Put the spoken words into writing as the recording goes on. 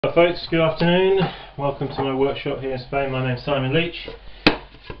Hello folks, good afternoon. Welcome to my workshop here in Spain. My name's Simon Leach.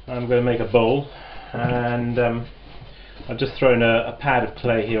 I'm going to make a bowl, and I've just thrown a pad of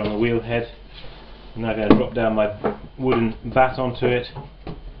clay here on the wheel head. I'm now going to drop down my wooden bat onto it.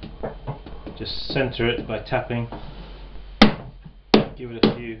 Just centre it by tapping. Give it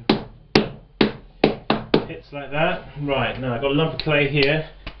a few hits like that. Right, now I've got a lump of clay here.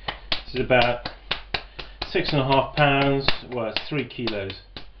 This is about 6.5 pounds, well it's 3 kilos.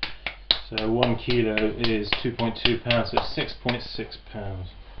 So 1 kilo is 2.2 pounds, so it's 6.6 pounds.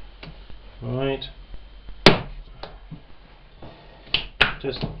 Right.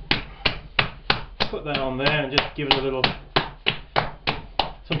 Just put that on there and just give it a little.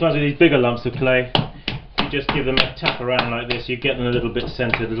 Sometimes with these bigger lumps of clay, you just give them a tap around like this, you get them a little bit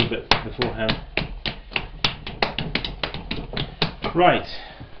centered, a little bit beforehand. Right.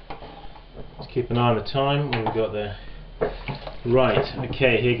 Let's keep an eye on the time. What have we got there? Right,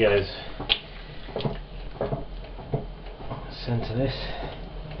 okay, here goes. Centre this.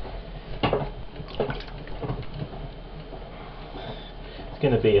 It's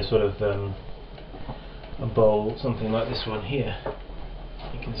going to be a sort of a bowl, something like this one here.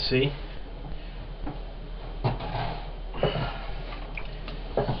 You can see.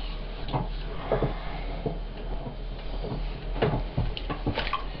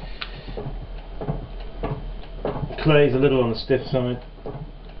 Clay is a little on the stiff side.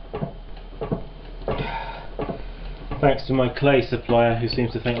 Thanks to my clay supplier, who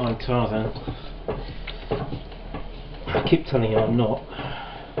seems to think I'm Tarzan. I keep telling you I'm not.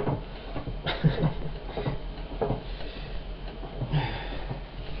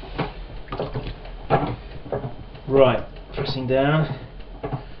 Right, pressing down.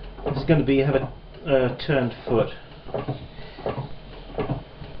 This is going to have a turned foot.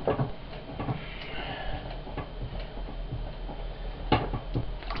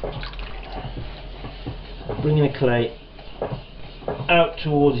 Bringing the clay out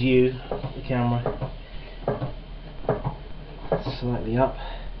towards you, the camera, slightly up.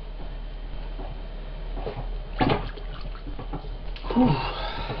 Whew.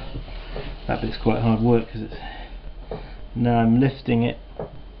 That bit's quite hard work because it's. Now I'm lifting it,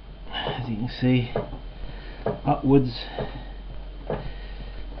 as you can see, upwards.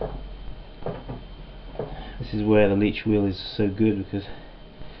 This is where the Leach wheel is so good, because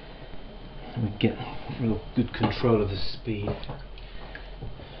we get real good control of the speed.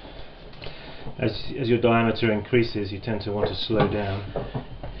 As your diameter increases, you tend to want to slow down.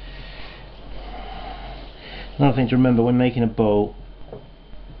 Another thing to remember when making a bowl,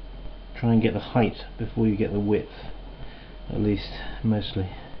 try and get the height before you get the width, at least mostly,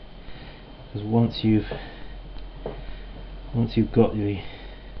 because once you've got the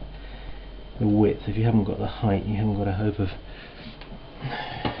width, if you haven't got the height, you haven't got a hope of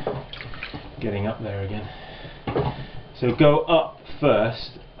getting up there again. So go up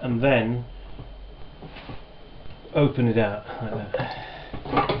first and then open it out like that.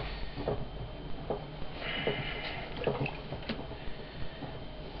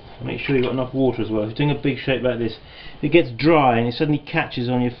 Make sure you've got enough water as well. If you're doing a big shape like this, if it gets dry and it suddenly catches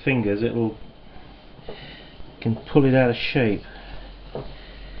on your fingers, you can pull it out of shape.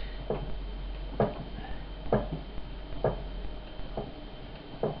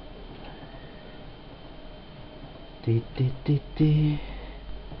 Okay.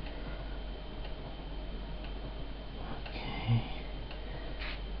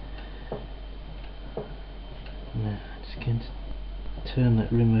 Now just going to turn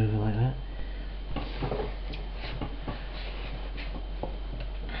that rim over like that.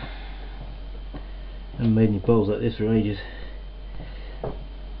 I haven't made any bowls like this for ages.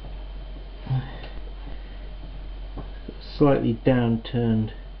 Slightly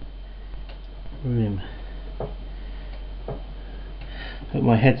down-turned rim. Hope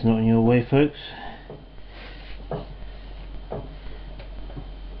my head's not in your way, folks.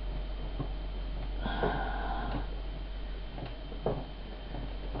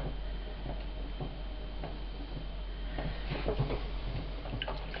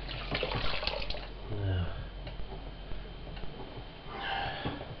 Now,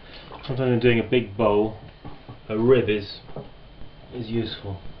 sometimes when doing a big bowl, a rib is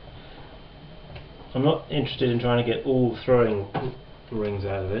useful. I'm not interested in trying to get all throwing rings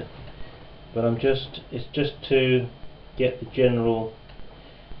out of it, but it's just to get the general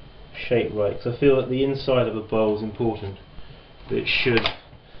shape right, because I feel that the inside of a bowl is important, that it should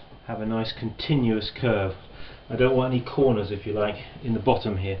have a nice continuous curve. I don't want any corners, if you like, in the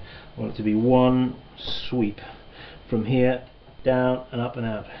bottom here. I want it to be one sweep from here down and up and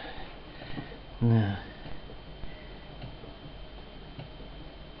out. Now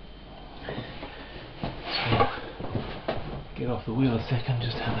get off the wheel a second,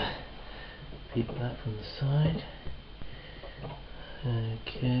 just have a peep at that from the side.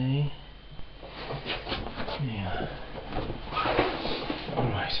 Okay. Yeah.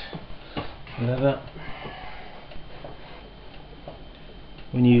 Alright. Leather.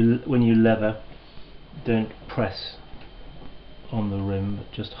 When you leather, don't press on the rim,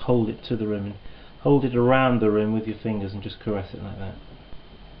 but just hold it to the rim and hold it around the rim with your fingers and just caress it like that.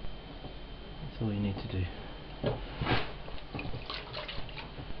 That's all you need to do.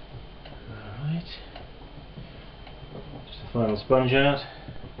 Alright. Just a final sponge out.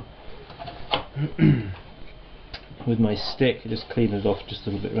 With my stick, just clean it off just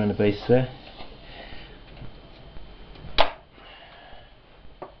a little bit around the base there.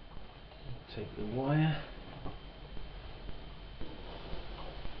 Take the wire,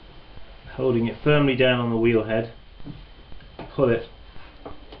 holding it firmly down on the wheel head, pulling it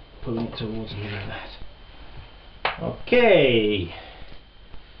towards me like that. Okay.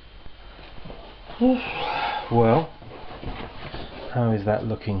 Well, how is that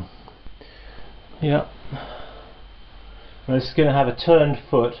looking? Yeah. Now this is going to have a turned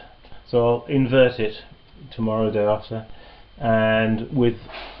foot, so I'll invert it tomorrow, day after, and with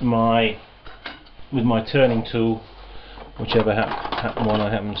my turning tool, whichever one I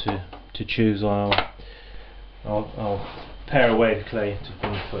happen to choose, I'll pare away the clay to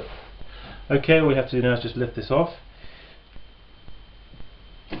form the foot. Okay, all we have to do now is just lift this off.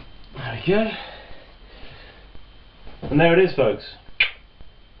 There we go. And there it is, folks.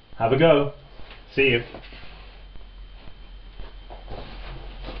 Have a go. See you.